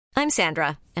I'm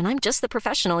Sandra, and I'm just the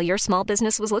professional your small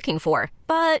business was looking for.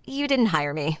 But you didn't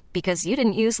hire me because you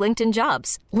didn't use LinkedIn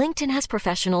Jobs. LinkedIn has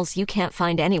professionals you can't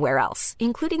find anywhere else,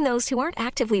 including those who aren't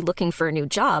actively looking for a new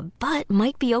job, but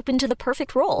might be open to the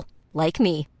perfect role, like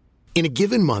me. In a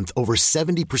given month, over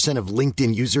 70% of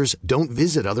LinkedIn users don't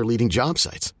visit other leading job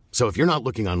sites. So if you're not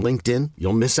looking on LinkedIn,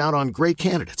 you'll miss out on great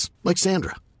candidates like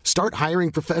Sandra. Start hiring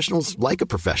professionals like a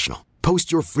professional.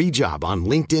 Post your free job on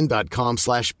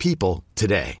linkedin.com/people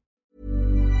today.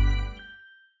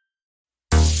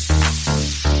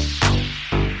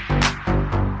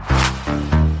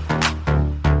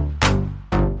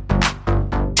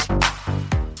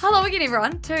 Hello again,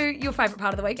 everyone, to your favourite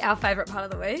part of the week, our favourite part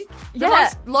of the week. The Yeah.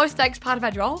 most low-stakes part of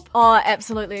our job. Oh,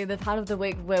 absolutely. The part of the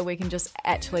week where we can just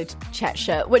actually chat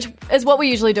shit, which is what we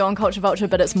usually do on Culture Vulture,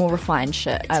 but it's more refined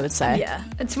shit, I would say. Yeah,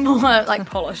 it's more like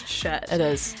polished shit. It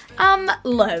is.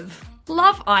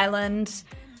 Love Island.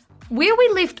 Where we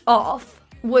left off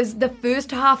was the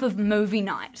first half of movie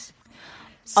night.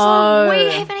 So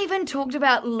we haven't even talked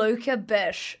about Luca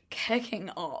Bish kicking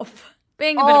off.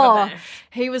 Being a bit of a bish.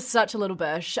 He was such a little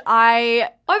bish.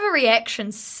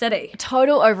 Overreaction city.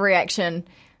 Total overreaction.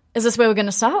 Is this where we're going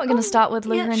to start? We're going to start with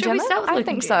Luca and should Gemma? we start with Luke I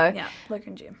think and so. Jem? Yeah, Luke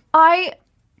and Jem.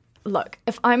 Look,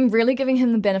 if I'm really giving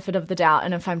him the benefit of the doubt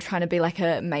and if I'm trying to be like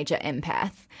a major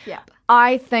empath, Yeah.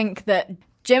 I think that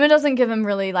Gemma doesn't give him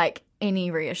really like any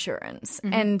reassurance.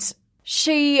 Mm-hmm. And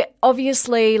she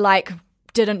obviously like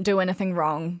didn't do anything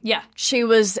wrong. Yeah. She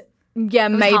was, maybe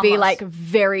harmless. like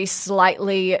very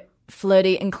slightly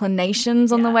flirty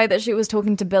inclinations on the way that she was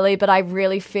talking to Billy, but I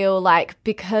really feel like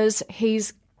because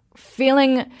he's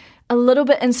feeling a little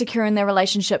bit insecure in their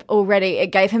relationship already,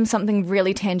 it gave him something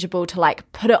really tangible to like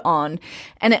put it on,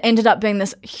 and it ended up being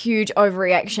this huge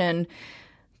overreaction.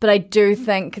 But I do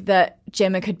think that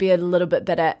Gemma could be a little bit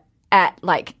better at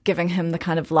like giving him the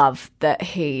kind of love that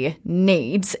he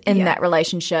needs in that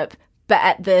relationship. But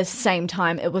at the same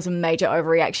time, it was a major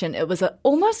overreaction. It was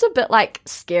almost a bit like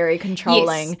scary,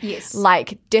 controlling, Yes.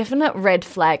 like definite red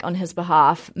flag on his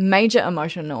behalf, major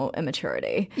emotional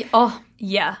immaturity. Oh,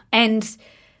 yeah. And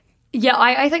yeah,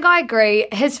 I think I agree.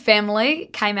 His family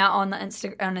came out on his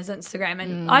Instagram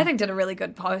and I think did a really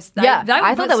good post. I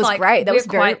thought that was great. That was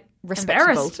very quite respectable.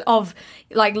 embarrassed of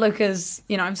like Luca's,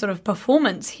 sort of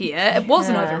performance here. It was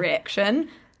an overreaction.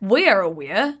 We are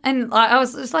aware. And I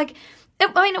was just like,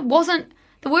 it wasn't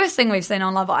the worst thing we've seen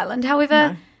on Love Island.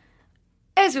 However,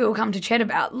 as we will come to chat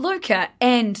about, Luca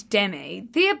and Demi,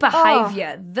 their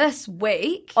behaviour this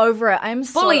week. Over it. I'm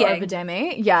so Bullying. over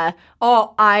Demi. Yeah.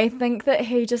 Oh, I think that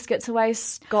he just gets away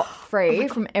scot-free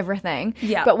from everything.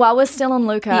 Yeah. But while we're still on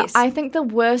Luca, Yes. I think the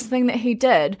worst thing that he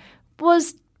did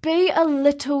was be a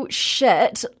little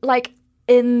shit, like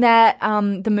in that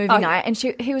the movie night, and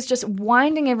he was just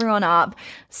winding everyone up,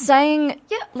 saying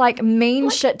like mean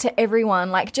shit to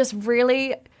everyone, like just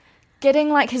really getting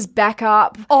like his back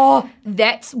up. Oh,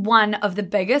 that's one of the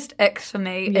biggest icks for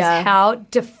me is how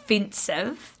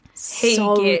defensive he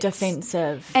gets.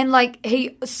 Defensive. And like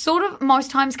he sort of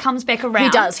most times comes back around. He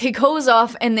does. He cools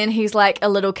off and then he's like a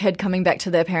little kid coming back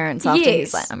to their parents after he's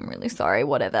Yes. like, I'm really sorry,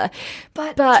 whatever.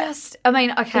 But just, I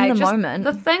mean, okay. in the just moment.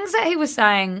 The things that he was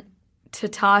saying to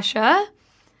Tasha,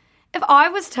 if I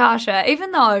was Tasha,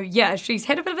 even though, she's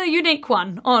had a bit of a unique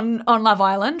one on Love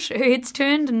Island, her head's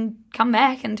turned and come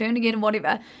back and turned again and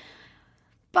whatever.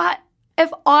 But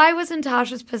if I was in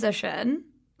Tasha's position,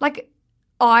 like,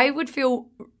 I would feel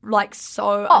like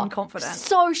so unconfident.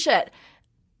 So shit.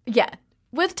 Yeah.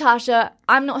 With Tasha,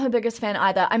 I'm not her biggest fan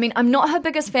either. I mean, I'm not her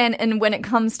biggest fan in when it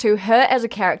comes to her as a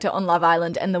character on Love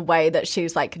Island and the way that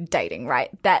she's like dating, right?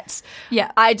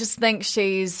 I just think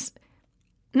she's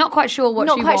not quite sure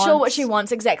what she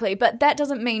wants exactly, but that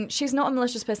doesn't mean she's not a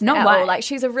malicious person No at way. all. Like,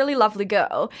 she's a really lovely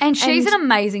girl. And she's an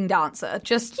amazing dancer.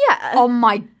 Oh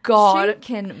my God.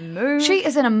 She can move. She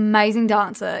is an amazing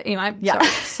dancer. Anyway, sorry,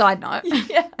 side note.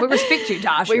 We respect you,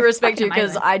 Dash. We You're respect you fucking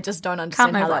because amazing. I just don't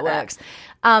understand Can't how move that like works.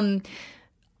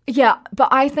 Yeah, but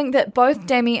I think that both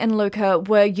Demi and Luca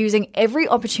were using every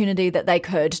opportunity that they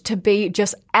could to be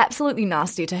just absolutely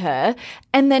nasty to her,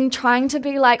 and then trying to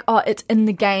be like, oh, it's in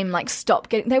the game, like stop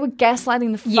getting. They were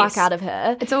gaslighting the fuck out of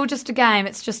her. It's all just a game.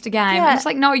 It's just a game. Yeah. And it's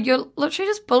like, no, you're literally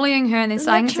just bullying her and then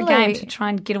saying it's a game Literally. to try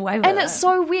and get away with And it. it's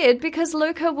so weird because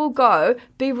Luca will go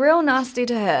be real nasty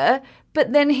to her,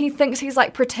 but then he thinks he's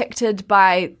like protected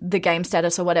by the game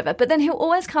status or whatever. But then he'll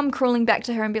always come crawling back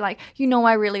to her and be like,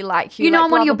 I really like you. You know, like,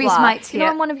 I'm one of blah, your blah, best blah. mates You know,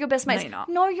 here. I'm one of your best mates. you're not.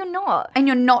 No, you're not. And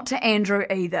you're not to Andrew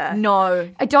either. No.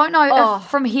 I don't know if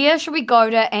from here, should we go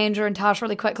to Andrew and Tash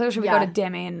really quickly, or should we go to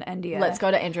Demi and India? Let's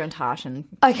go to Andrew and Tash and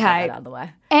Okay. get that out of the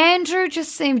way. Andrew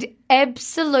just seemed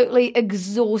absolutely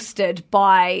exhausted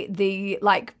by the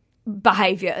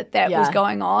behavior that was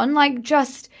going on.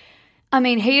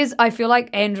 I feel like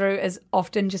Andrew is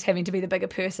often just having to be the bigger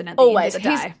person at the end of the day.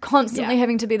 He's constantly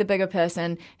having to be the bigger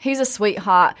person. He's a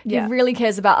sweetheart. Yeah. He really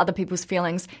cares about other people's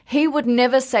feelings. He would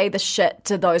never say the shit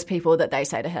to those people that they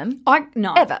say to him.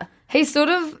 No. Ever. He's sort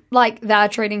of like they're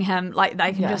treating him like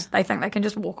they think they can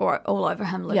just walk all over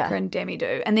him, Luca and Demi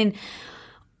do. And then,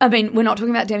 we're not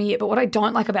talking about Demi yet, but what I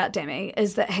don't like about Demi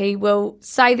is that he will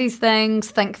say these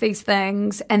things, think these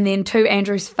things, and then to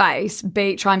Andrew's face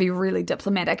try and be really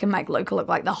diplomatic and make Luca look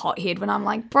like the hothead when I'm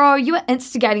like, bro, you are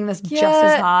instigating this just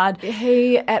as hard.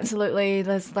 He absolutely,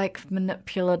 there's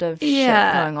manipulative shit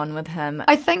going on with him.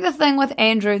 I think the thing with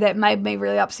Andrew that made me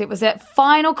really upset was that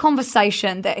final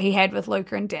conversation that he had with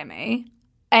Luca and Demi,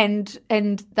 and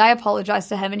they apologised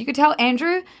to him, and you could tell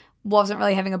Andrew wasn't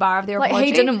really having a bar of their apology.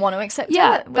 He didn't want to accept it.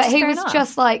 Yeah, which but is he fair was enough.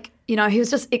 just he was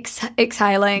just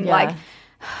exhaling,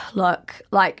 look,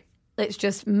 let's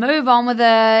just move on with it.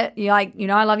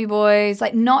 I love you boys.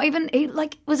 Not even, he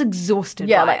was exhausted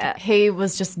by it. He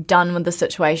was just done with the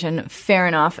situation. Fair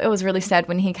enough. It was really sad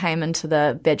when he came into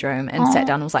the bedroom and sat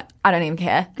down and was like, I don't even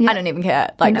care. I don't even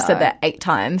care. Said that 8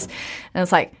 times. And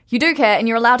it's like, you do care and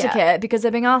you're allowed to care because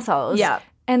they're being assholes. Yeah.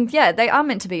 And they are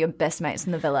meant to be your best mates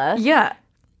in the villa. Yeah.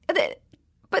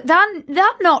 But they're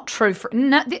not true.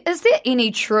 Is there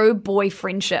any true boy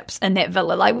friendships in that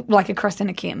villa, like a Chris and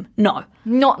a Kim? No.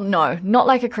 Not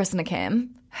like a Chris and a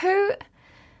Cam. Who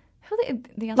are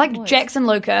the other boys? Jax and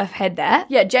Luca had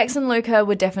that. Yeah, Jax and Luca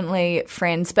were definitely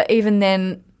friends, but even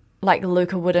then,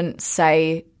 Luca wouldn't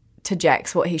say to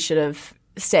Jax what he should have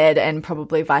said, and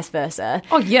probably vice versa.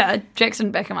 Oh yeah, Jax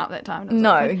didn't back him up that time.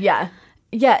 No, yeah.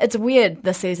 Yeah, it's weird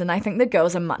this season. I think the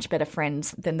girls are much better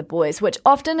friends than the boys, which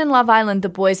often in Love Island, the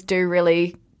boys do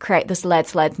really create this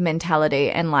lads mentality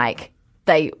and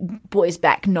they boys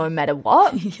back no matter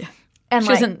what. Yeah. And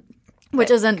which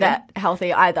isn't that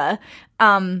healthy either.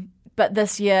 But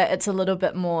this year it's a little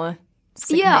bit more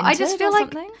segmented. I just feel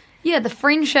like something. the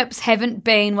friendships haven't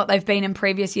been what they've been in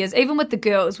previous years. Even with the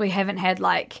girls, we haven't had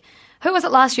who was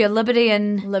it last year? Liberty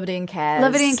and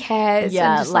Kaz.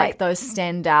 Yeah, and just those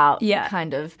stand out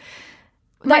kind of.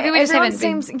 Maybe we just everyone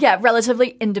haven't seems relatively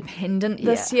independent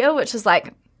this year, which is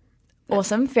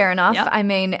awesome, fair enough. Yep.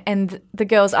 And the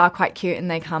girls are quite cute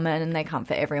and they come in and they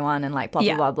comfort everyone and blah,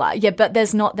 blah, blah, blah. Yeah, but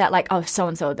there's not that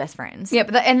so-and-so are best friends. Yeah,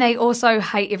 but and they also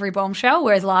hate every bombshell,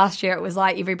 whereas last year it was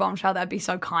every bombshell they'd be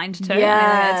so kind to. Yeah.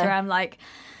 And that's where I'm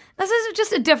this is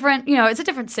just a different, it's a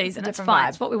different season. It's fine. vibe.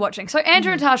 It's what we're watching. So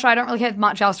Andrew and Tasha, I don't really have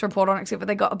much else to report on except that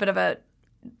they got a bit of a...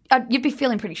 you'd be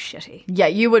feeling pretty shitty. Yeah,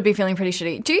 you would be feeling pretty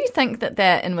shitty. Do you think that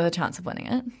they're in with a chance of winning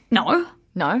it? No.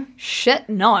 No? Shit,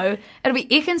 no. It'll be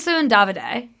Ekin-Su and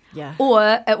Davide. Yeah.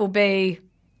 Or it will be...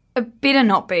 It better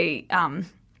not be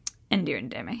India and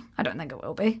Demi. I don't think it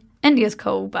will be. India's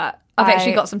cool, but I've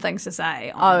actually got some things to say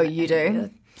on you do?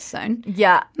 India soon.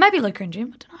 Yeah. Maybe Luca and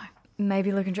Jim, I don't know.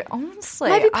 Maybe look and honestly.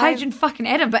 Maybe Paige and fucking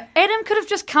Adam, but Adam could have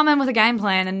just come in with a game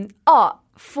plan and... Oh,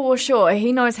 for sure.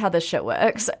 He knows how this shit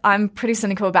works. I'm pretty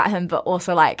cynical about him, but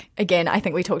also again, I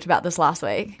think we talked about this last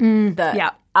week.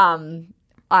 That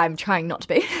I'm trying not to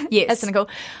be as cynical.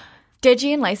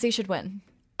 Deji and Lacey should win.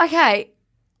 Okay.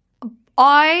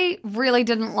 I really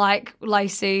didn't like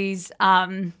Lacey's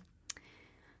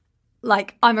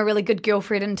I'm a really good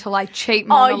girlfriend until I cheat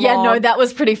monologue. Oh, yeah, no, that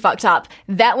was pretty fucked up.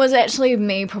 That was actually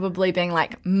me probably being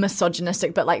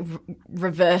misogynistic, but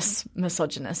reverse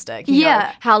misogynistic. You know?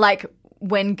 How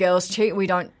when girls cheat, we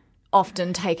don't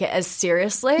often take it as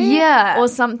seriously. Yeah. Or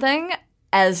something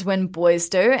as when boys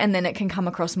do. And then it can come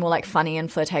across more funny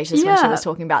and flirtatious when she was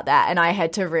talking about that. And I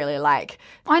had to really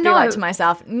I know. be to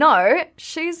myself, no,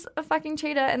 she's a fucking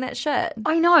cheater and that shit.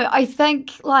 I know. I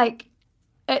think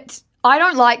I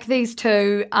don't like these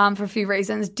two for a few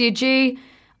reasons. Deji,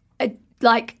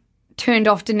 turned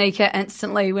off Danica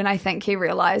instantly when I think he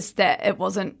realised that it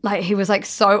wasn't, he was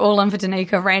so all in for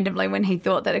Danica randomly when he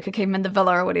thought that it could keep him in the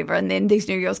villa or whatever, and then these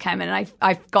new girls came in and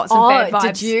I got some bad vibes.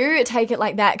 Did you take it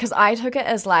like that? Because I took it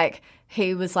as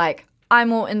he was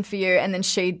I'm all in for you, and then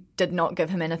she did not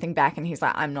give him anything back and he's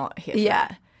I'm not here for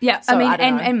that. Yeah, So, I mean, I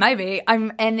don't know. and maybe,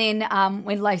 and then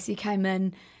when Lacey came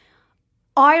in,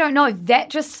 I don't know. That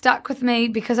just stuck with me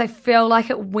because I feel like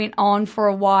it went on for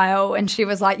a while and she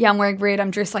was like, yeah, I'm wearing red.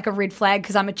 I'm dressed like a red flag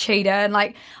because I'm a cheater. And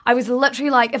like, I was literally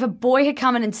like, if a boy had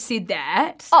come in and said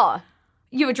that. Oh.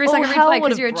 You were dressed like a red flag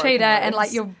because you're a cheater and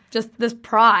like you're just this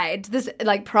pride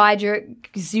you're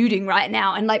exuding right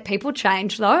now. And like people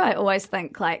change though. I always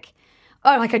think like,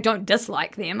 oh, like I don't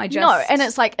dislike them. I just... No, and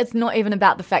it's like, it's not even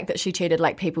about the fact that she cheated.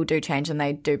 Like people do change and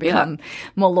they do become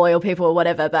more loyal people or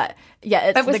whatever. But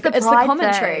yeah, it's the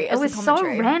commentary. It was so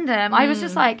random. I was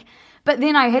just like, but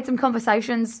then I had some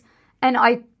conversations and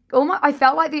I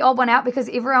felt like the odd one out because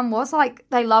everyone was like,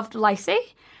 they loved Lacey.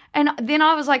 And then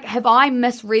I was like, have I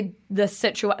misread the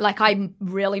situation? Like I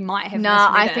really might have misread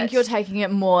it. I think you're taking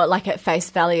it more like at face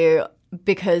value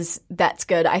because that's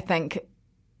good. I think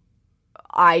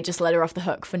I just let her off the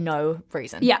hook for no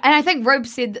reason. Yeah, and I think Rube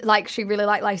said like she really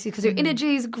liked Lacey because her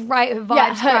energy is great, her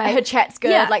vibe's great. Her chat's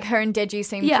good. Yeah. Like her and Deji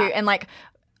seem cute, and like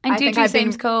and Deji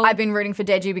seems cool. I've been rooting for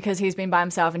Deji because he's been by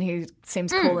himself and he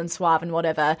seems cool and suave and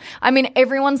whatever. I mean,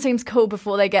 everyone seems cool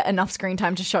before they get enough screen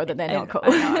time to show that they're not cool.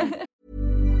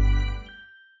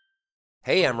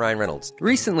 Hey, I'm Ryan Reynolds.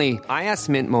 Recently, I asked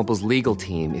Mint Mobile's legal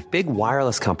team if big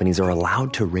wireless companies are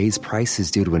allowed to raise prices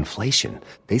due to inflation.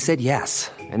 They said yes.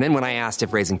 And then when I asked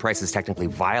if raising prices technically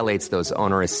violates those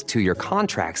onerous 2-year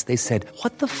contracts, they said,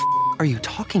 what the f*** are you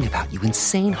talking about, you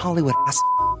insane Hollywood ass f-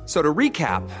 So to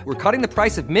recap, we're cutting the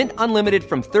price of Mint Unlimited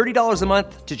from $30 a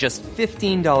month to just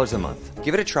 $15 a month.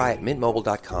 Give it a try at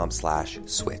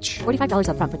mintmobile.com/switch. $45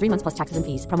 up front for 3 months plus taxes and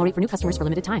fees. Promo rate for new customers for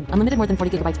limited time. Unlimited more than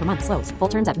 40 gigabytes per month. Slows full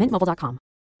terms at mintmobile.com.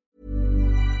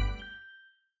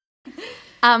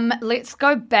 Let's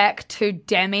go back to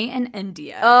Demi and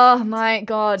India. Oh my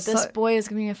God, this boy is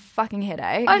giving me a fucking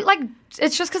headache.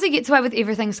 It's just because he gets away with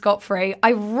everything scot-free.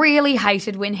 I really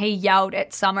hated when he yelled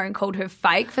at Summer and called her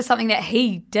fake for something that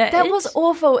he did. That was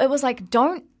awful. It was like,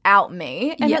 don't out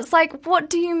me. And it's like, what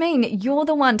do you mean? You're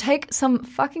the one. Take some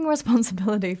fucking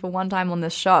responsibility for one time on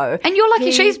this show. And you're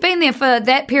lucky she's been there for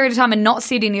that period of time and not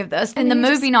said any of this. And the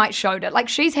movie night showed it. Like,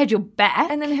 she's had your back.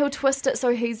 And then he'll twist it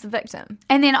so he's the victim.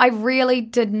 And then I really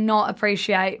did not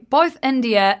appreciate both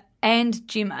India and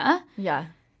Gemma. Yeah.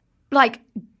 Like,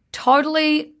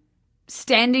 totally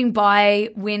standing by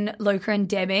when Luca and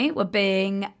Demi were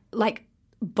being, like,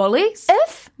 bullies.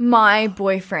 If my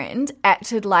boyfriend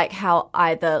acted like how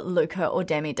either Luca or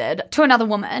Demi did to another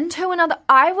woman,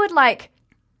 I would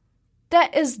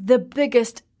that is the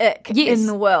biggest ick in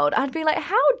the world. I'd be like,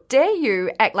 how dare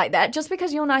you act like that just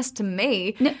because you're nice to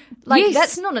me?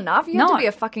 That's not enough. You have to be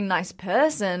a fucking nice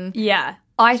person. Yeah.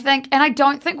 I think, and I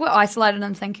don't think we're isolated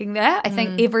in thinking that. I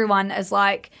think everyone is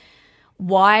like,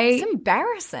 why? It's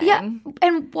embarrassing. Yeah.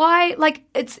 And why, like,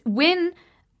 it's when,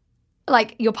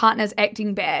 like, your partner's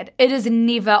acting bad, it is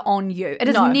never on you. It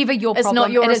is never your problem. It's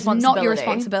not your responsibility. It is not your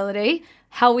responsibility.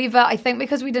 However, I think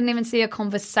because we didn't even see a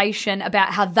conversation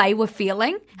about how they were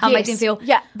feeling, how it made them feel.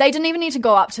 Yeah, they didn't even need to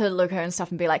go up to Luca and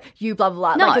stuff and be like, you blah, blah,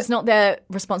 blah. No. Like, it's not their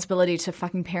responsibility to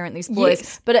fucking parent these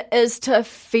boys, but it is to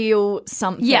feel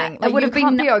something. Yeah, like, it would have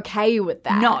been be okay with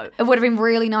that. No, it would have been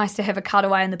really nice to have a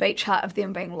cutaway in the beach hut of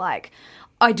them being like,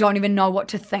 I don't even know what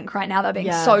to think right now. They're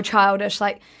being so childish.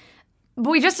 Like,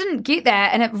 we just didn't get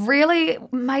that, and it really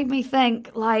made me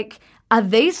think, like, are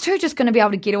these two just going to be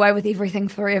able to get away with everything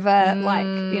forever, like,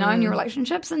 you know, in your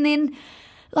relationships? And then,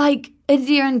 like,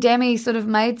 India and Demi sort of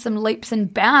made some leaps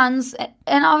and bounds,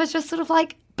 and I was just sort of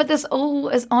like, but this all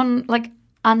is on, like,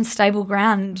 unstable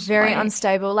ground. Very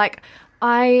unstable. Like,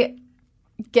 I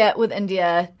get with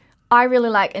India. I really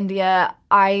like India.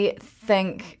 I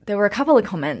think there were a couple of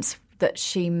comments that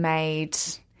she made.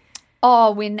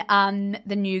 Oh, when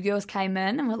the new girls came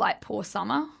in and were like, poor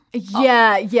Summer.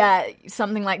 Yeah,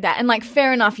 something like that. And, like,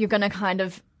 fair enough, you're going to kind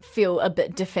of feel a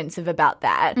bit defensive about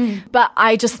that. But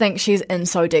I just think she's in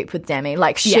so deep with Demi.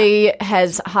 Like, she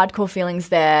has hardcore feelings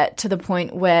there to the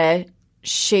point where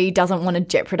she doesn't want to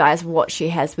jeopardize what she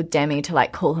has with Demi to,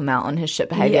 like, call him out on his shit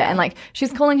behavior. And, like,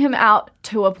 she's calling him out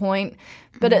to a point,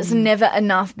 but it's never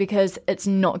enough because it's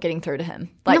not getting through to him.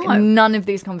 Like, none of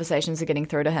these conversations are getting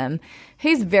through to him.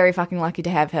 He's very fucking lucky to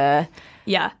have her.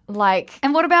 Yeah. Like,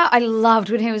 and what about, I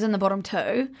loved when he was in the bottom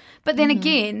two, but then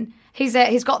again, he's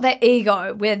got that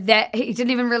ego where that he didn't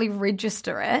even really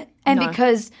register it. And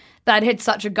because they'd had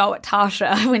such a go at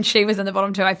Tasha when she was in the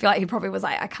bottom two, I feel like he probably was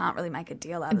like, I can't really make a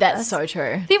deal out of this. That's so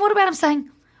true. Then what about him saying,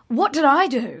 what did I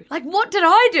do? Like, what did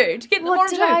I do to get in the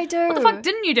bottom two? What did I do? What the fuck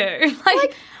didn't you do?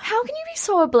 Like, how can you be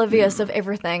so oblivious of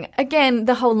everything? Again,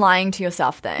 the whole lying to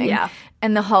yourself thing. Yeah.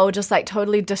 And the whole just, like,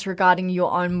 totally disregarding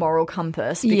your own moral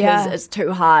compass because it's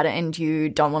too hard and you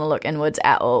don't want to look inwards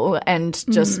at all and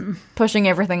just pushing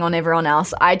everything on everyone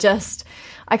else. I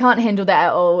I can't handle that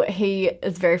at all. He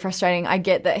is very frustrating. I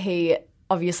get that he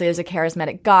obviously is a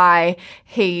charismatic guy.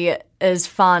 He is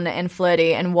fun and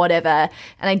flirty and whatever.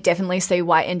 And I definitely see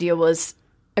why India was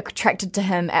attracted to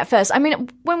him at first. I mean,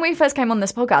 when we first came on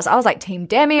this podcast, I was like Team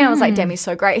Demi. I was like, Demi's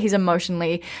so great. He's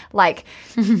emotionally like,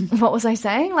 what was I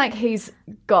saying? Like, he's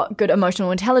got good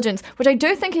emotional intelligence, which I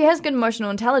do think he has good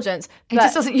emotional intelligence. But he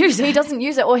just doesn't use it. He doesn't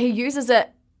use it, or he uses it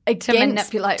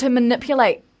to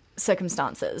manipulate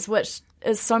circumstances, which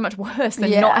is so much worse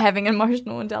than not having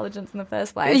emotional intelligence in the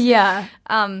first place. Yeah.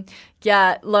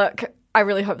 Look, I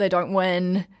really hope they don't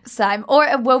win. Same. Or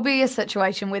it will be a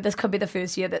situation where this could be the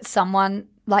first year that someone,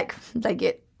 like,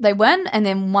 they win and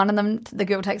then one of them, the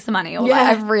girl takes the money. Or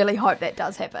I really hope that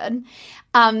does happen.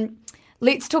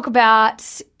 Let's talk about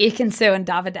Ekin-Su and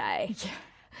Davide. Yeah.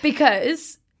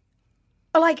 Because,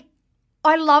 like,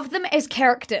 I love them as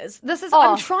characters.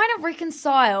 I'm trying to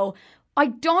reconcile.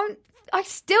 I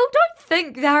still don't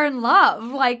think they're in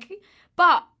love. Like,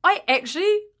 but I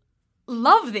actually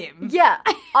love them. Yeah.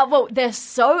 Well, they're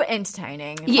so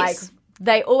entertaining. Yes. Like,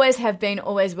 they always have been,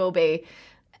 always will be.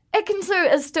 Ekin-Su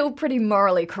is still pretty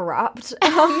morally corrupt.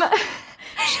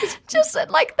 She's just,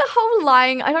 like, the whole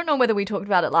lying, I don't know whether we talked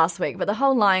about it last week, but the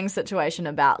whole lying situation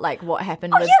about, like, what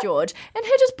happened with George, and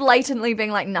her just blatantly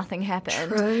being like, nothing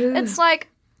happened. True. It's like,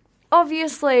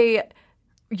 obviously,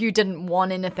 you didn't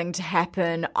want anything to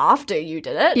happen after you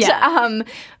did it. Yeah.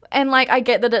 And, like, I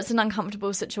get that it's an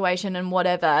uncomfortable situation and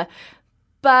whatever,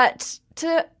 but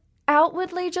to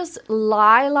outwardly just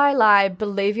lie,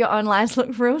 believe your own lies,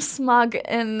 look real smug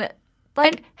and,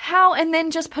 like, how, and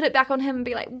then just put it back on him and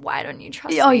be like, why don't you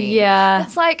trust me? Oh, yeah.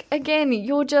 It's like, again,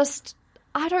 you're just,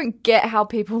 I don't get how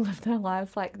people live their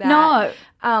lives like that. No.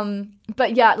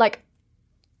 But yeah, like,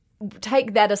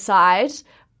 take that aside,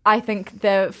 I think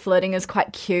the flirting is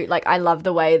quite cute. Like, I love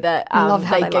the way that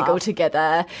they giggle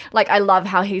together. Like, I love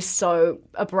how he's so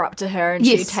abrupt to her and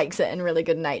she takes it in really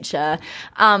good nature.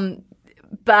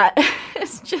 But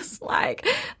it's just like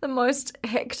the most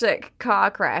hectic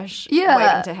car crash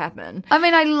waiting to happen. I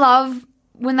mean, I love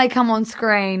when they come on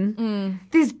screen.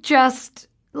 There's there's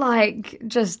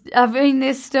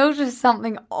still just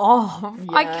something off.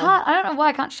 Yeah. I don't know why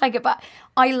I can't shake it, but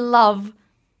I love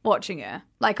watching her.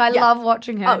 Like, I love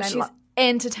watching her. Oh, she's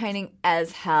entertaining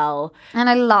as hell. And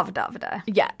I love Davide.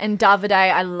 Yeah, and Davide,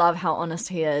 I love how honest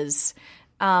he is.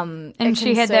 And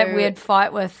she had that weird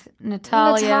fight with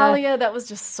Natalia. That was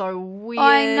just so weird.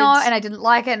 I know, and I didn't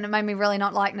like it, and it made me really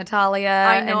not like Natalia.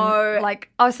 I know. And, like,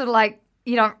 I was sort of like,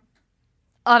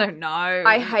 I don't know.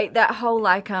 I hate that whole,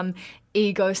 like,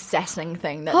 ego sassing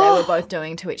thing that they were both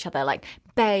doing to each other. Like,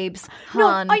 babes,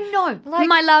 hun. No, I know. Like,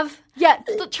 my love. Yeah,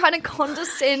 trying to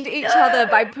condescend each other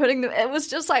by putting them. It was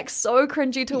just, like, so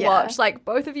cringy to watch. Like,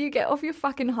 both of you get off your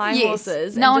fucking high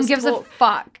horses. No one gives a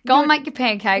fuck. Go and make your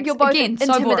pancakes. You're both Again,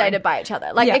 intimidated by each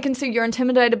other. Like, I can see you're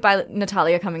intimidated by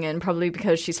Natalia coming in, probably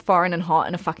because she's foreign and hot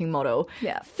and a fucking model.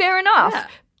 Yeah. Fair enough. Yeah.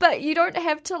 But you don't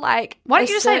have to, like, why don't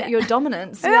you just say your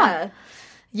dominance?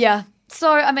 Yeah.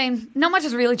 So, I mean, not much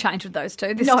has really changed with those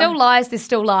two. There's still lies, there's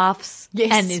still laughs.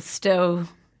 Yes. And there's still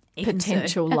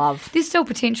potential love. There's still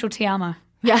potential Te Amo.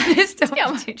 Yeah. There's still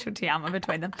potential Te Amo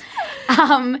between them.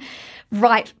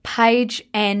 Right, Paige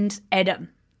and Adam.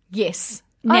 Yes.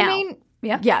 Now, I mean,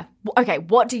 yeah. Okay,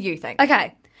 what do you think?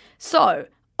 Okay, so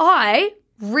I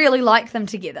really like them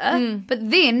together,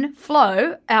 but then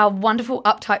Flo, our wonderful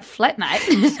uptight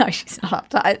flatmate, no, she's not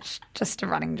uptight, it's just a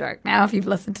running joke now if you've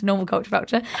listened to Normal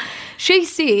Culture, she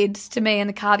said to me in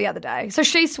the car the other day, so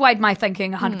she swayed my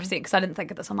thinking 100% because I didn't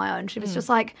think of this on my own. She was just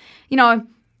like,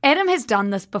 Adam has done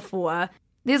this before.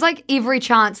 There's, like, every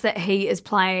chance that he is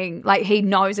playing, like, he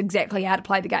knows exactly how to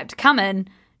play the game. To come in,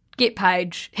 get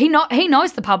Paige. He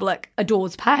knows the public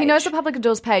adores Paige. He knows the public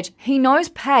adores Paige. He knows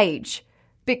Paige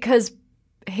because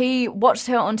he watched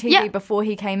her on TV before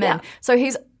he came in. So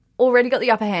he's already got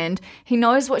the upper hand. He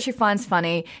knows what she finds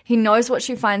funny. He knows what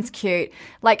she finds cute.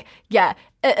 Like, yeah,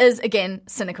 it is, again,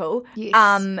 cynical. Yes.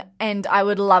 And I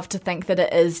would love to think that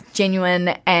it is genuine,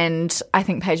 and I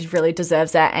think Paige really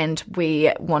deserves that, and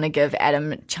we want to give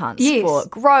Adam a chance for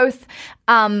growth.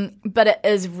 But it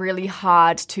is really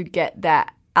hard to get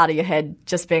that out of your head,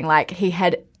 just being like, he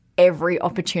had every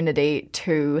opportunity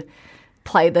to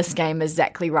play this game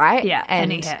exactly right. Yeah,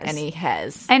 and he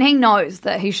has. And he knows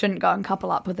that he shouldn't go and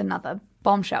couple up with another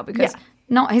bombshell because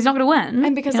he's not going to win.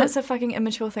 And because that's a fucking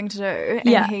immature thing to do.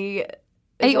 Yeah.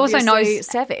 And he also knows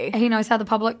savvy. He knows how the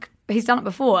public, he's done it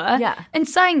before. Yeah. And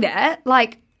saying that,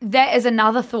 like, that is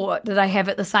another thought that I have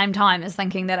at the same time as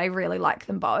thinking that I really like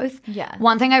them both. Yeah.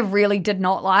 One thing I really did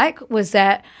not like was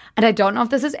that, and I don't know if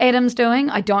this is Adam's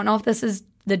doing, I don't know if this is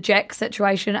the Jack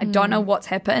situation, I don't know what's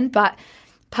happened, but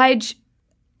Paige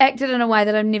acted in a way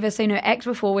that I've never seen her act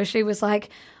before, where she was like,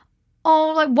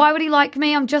 oh, like, why would he like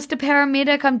me? I'm just a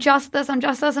paramedic. I'm just this. And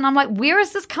I'm like, where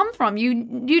has this come from?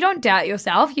 You don't doubt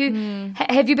yourself.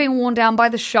 Have you been worn down by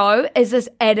the show? Is this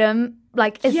Adam?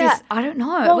 Like, is this, I don't know.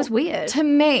 Well, it was weird. To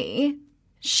me,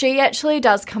 she actually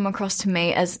does come across to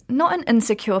me as not an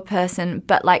insecure person,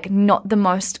 but like not the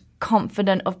most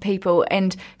confident of people.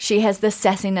 And she has this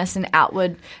sassiness and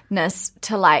outwardness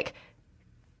to like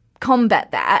combat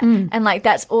that, and like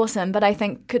that's awesome. But I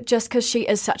think just because she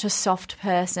is such a soft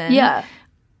person,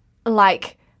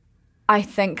 like I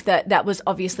think that was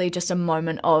obviously just a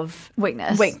moment of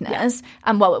weakness.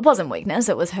 Well, it wasn't weakness,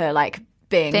 it was her like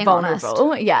being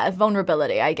vulnerable. Honest.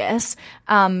 Vulnerability, I guess.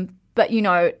 But you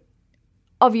know,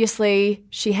 obviously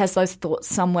she has those thoughts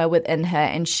somewhere within her,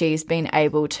 and she's been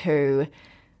able to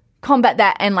combat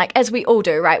that. And like, as we all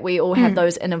do, right, we all have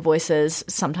those inner voices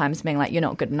sometimes being like, you're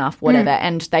not good enough, whatever,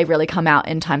 and they really come out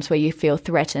in times where you feel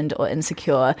threatened or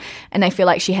insecure, and I feel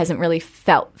like she hasn't really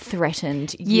felt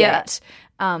threatened yet,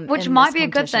 which might be a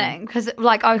good thing, because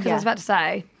like, I was about to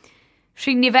say,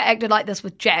 she never acted like this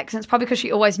with Jax, and it's probably because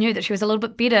she always knew that she was a little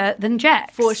bit better than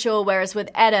Jax. For sure. Whereas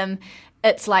with Adam,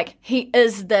 it's like he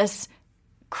is this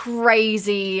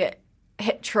crazy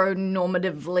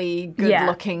heteronormatively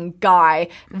good-looking guy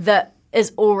that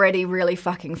is already really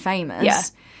fucking famous. Yeah.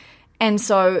 And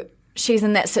so she's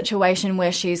in that situation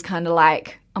where she's kind of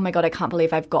like, oh my God, I can't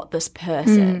believe I've got this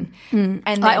person.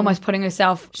 And like almost putting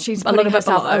herself she's a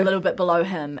little bit below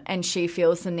him, and she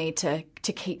feels the need to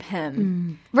keep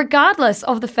him. Regardless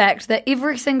of the fact that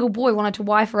every single boy wanted to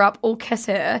wife her up or kiss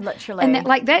her. Literally.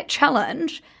 And that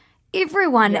challenge,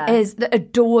 everyone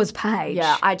adores Paige.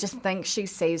 Yeah, I just think she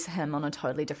sees him on a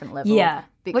totally different level. Yeah,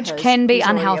 which can be he's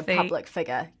unhealthy. A public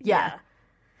figure. Yeah.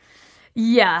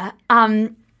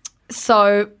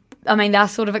 So, I mean, they're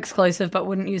sort of exclusive, but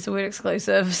wouldn't use the word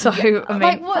exclusive. So, I mean,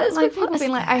 like, what is with people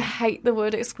being like, I hate the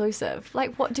word exclusive?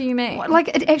 Like, what do you mean? Like,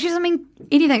 it actually doesn't mean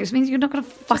anything. It just means you're not going to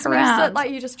fuck just around. Means that,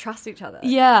 like, you just trust each other.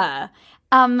 Yeah.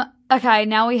 Okay,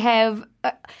 now we have,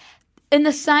 in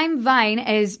the same vein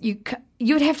as you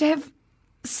would have to have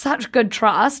such good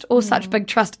trust or such big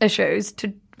trust issues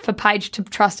for Paige to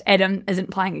trust Adam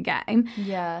isn't playing a game.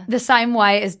 Yeah. The same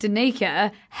way as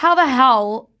Danica, how the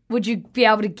hell would you be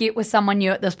able to get with someone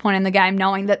new at this point in the game,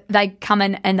 knowing that they come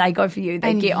in and they go for you,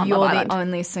 they get on Love Island? You're the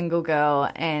only single girl,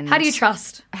 and how do you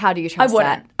trust? How do you trust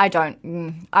that? I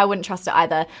don't. I wouldn't trust it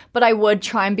either. But I would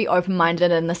try and be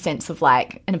open-minded in the sense of,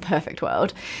 like, in a perfect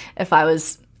world, if I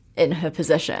was in her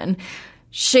position,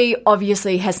 she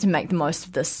obviously has to make the most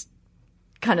of this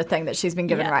kind of thing that she's been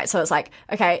given, right? So it's like,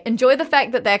 okay, enjoy the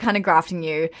fact that they're kind of grafting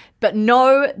you, but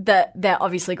know that they're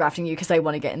obviously grafting you because they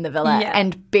want to get in the villa,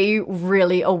 and be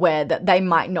really aware that they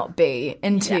might not be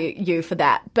into you for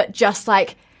that, but just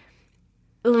like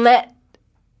let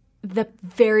the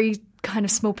very kind of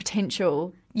small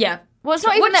potential. Yeah. Well, it's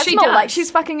not even that small. Like,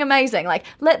 she's fucking amazing. Like,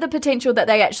 let the potential that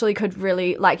they actually could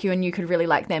really like you and you could really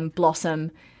like them blossom.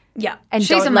 Yeah. And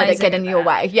she's don't let it get in your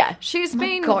way. Yeah. She's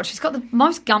been... God, she's got the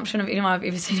most gumption of anyone I've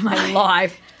ever seen in my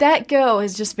life. That girl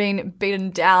has just been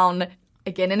beaten down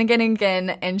again and again and again,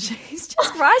 and she's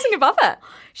just rising above it.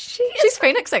 She's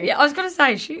phoenixing. Yeah, I was going to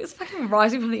say, she is fucking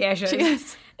rising from the ashes. She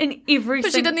is. In every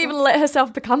But she didn't even let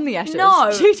herself become the ashes.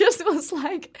 No. She just was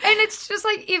like... And it's just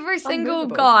like every single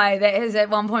guy that has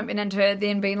at one point been into her,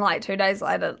 then been like 2 days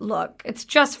later, look, it's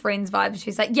just friends vibes.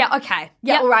 She's like, yeah, okay.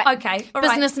 Yeah, all right. Okay. All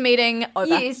Business meeting over.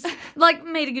 Yes. Like,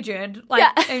 meeting adjourned.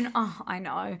 Like, and, I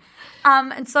know.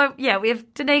 And so, yeah, we have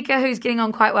Danica, who's getting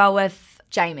on quite well with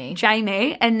Jamie.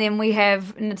 And then we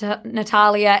have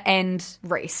Natalia and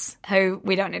Reese, who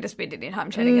we don't need to spend any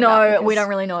time chatting about. No, we don't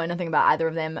really know anything about either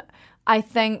of them. I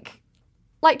think,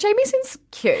 like, Jamie seems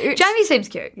cute. Jamie seems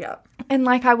cute, yeah. And,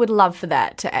 like, I would love for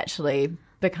that to actually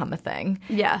become a thing.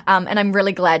 Yeah. And I'm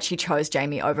really glad she chose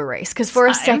Jamie over Reese. Because for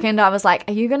a second I was like,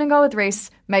 are you going to go with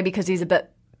Reese maybe because he's a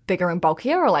bit bigger and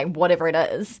bulkier or, like, whatever it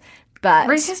is? But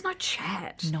Reese has no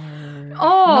chat. No.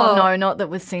 Oh. Not that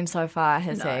we've seen so far,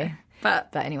 has he? But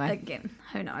anyway. Again,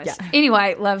 who knows? Yeah.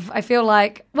 Anyway, Liv, I feel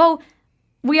like, well,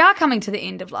 we are coming to the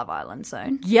end of Love Island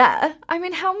soon. Yeah. I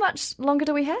mean, how much longer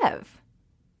do we have?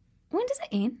 When does it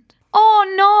end?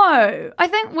 Oh, no. I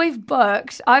think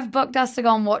I've booked us to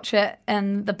go and watch it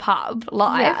in the pub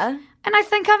live. Yeah. And I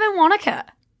think I'm in Wanaka.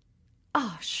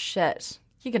 Oh, shit.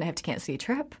 You're going to have to cancel your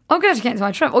trip. I'm going to have to cancel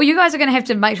my trip. Or you guys are going to have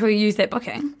to make sure you use that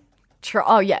booking.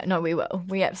 Oh, yeah. No, we will.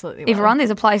 We absolutely will. Everyone, there's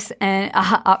a place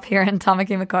up here in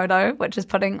Tamaki Makaurau, which is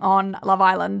putting on Love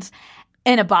Island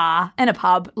in a bar, in a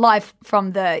pub, live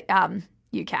from the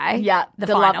UK. Yeah, the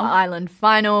final. Love Island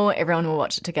final. Everyone will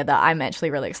watch it together. I'm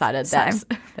actually really excited.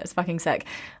 That's fucking sick.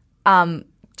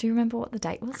 Do you remember what the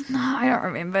date was? No, I don't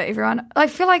remember, everyone. I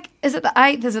feel like, is it the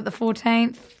 8th? Is it the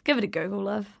 14th? Give it a Google,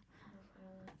 Liv.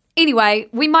 Anyway,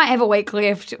 we might have a week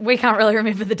left. We can't really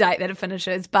remember the date that it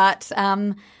finishes, but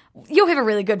you'll have a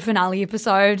really good finale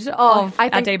episode of I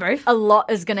our think debrief. a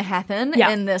lot is going to happen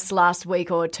in this last week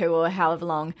or two or however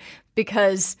long,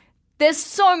 because there's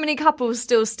so many couples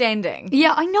still standing.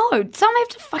 Yeah, I know. Some have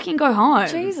to fucking go home.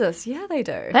 Jesus, yeah, they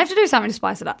do. They have to do something to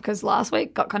spice it up because last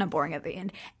week got kind of boring at the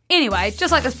end. Anyway,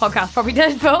 just like this podcast probably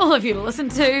did for all of you to listen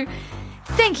to.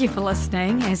 Thank you for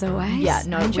listening, as always. Yeah,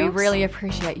 no, we Angels. really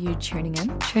appreciate you tuning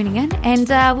in. And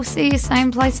we'll see you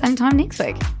same place, same time next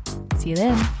week. See you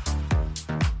then.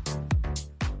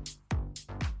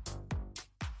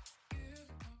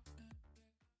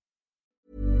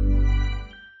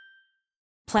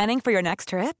 Planning for your next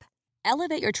trip?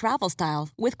 Elevate your travel style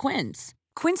with Quince.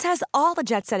 Quince has all the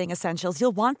jet-setting essentials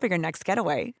you'll want for your next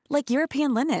getaway, like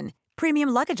European linen, premium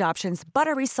luggage options,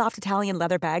 buttery soft Italian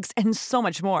leather bags, and so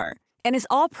much more. And is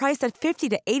all priced at 50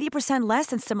 to 80% less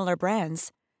than similar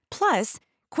brands. Plus,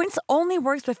 Quince only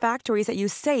works with factories that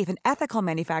use safe and ethical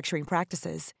manufacturing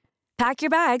practices. Pack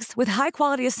your bags with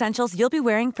high-quality essentials you'll be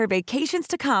wearing for vacations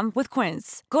to come with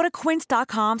Quince. Go to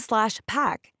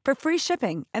quince.com/pack for free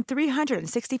shipping and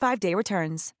 365-day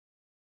returns.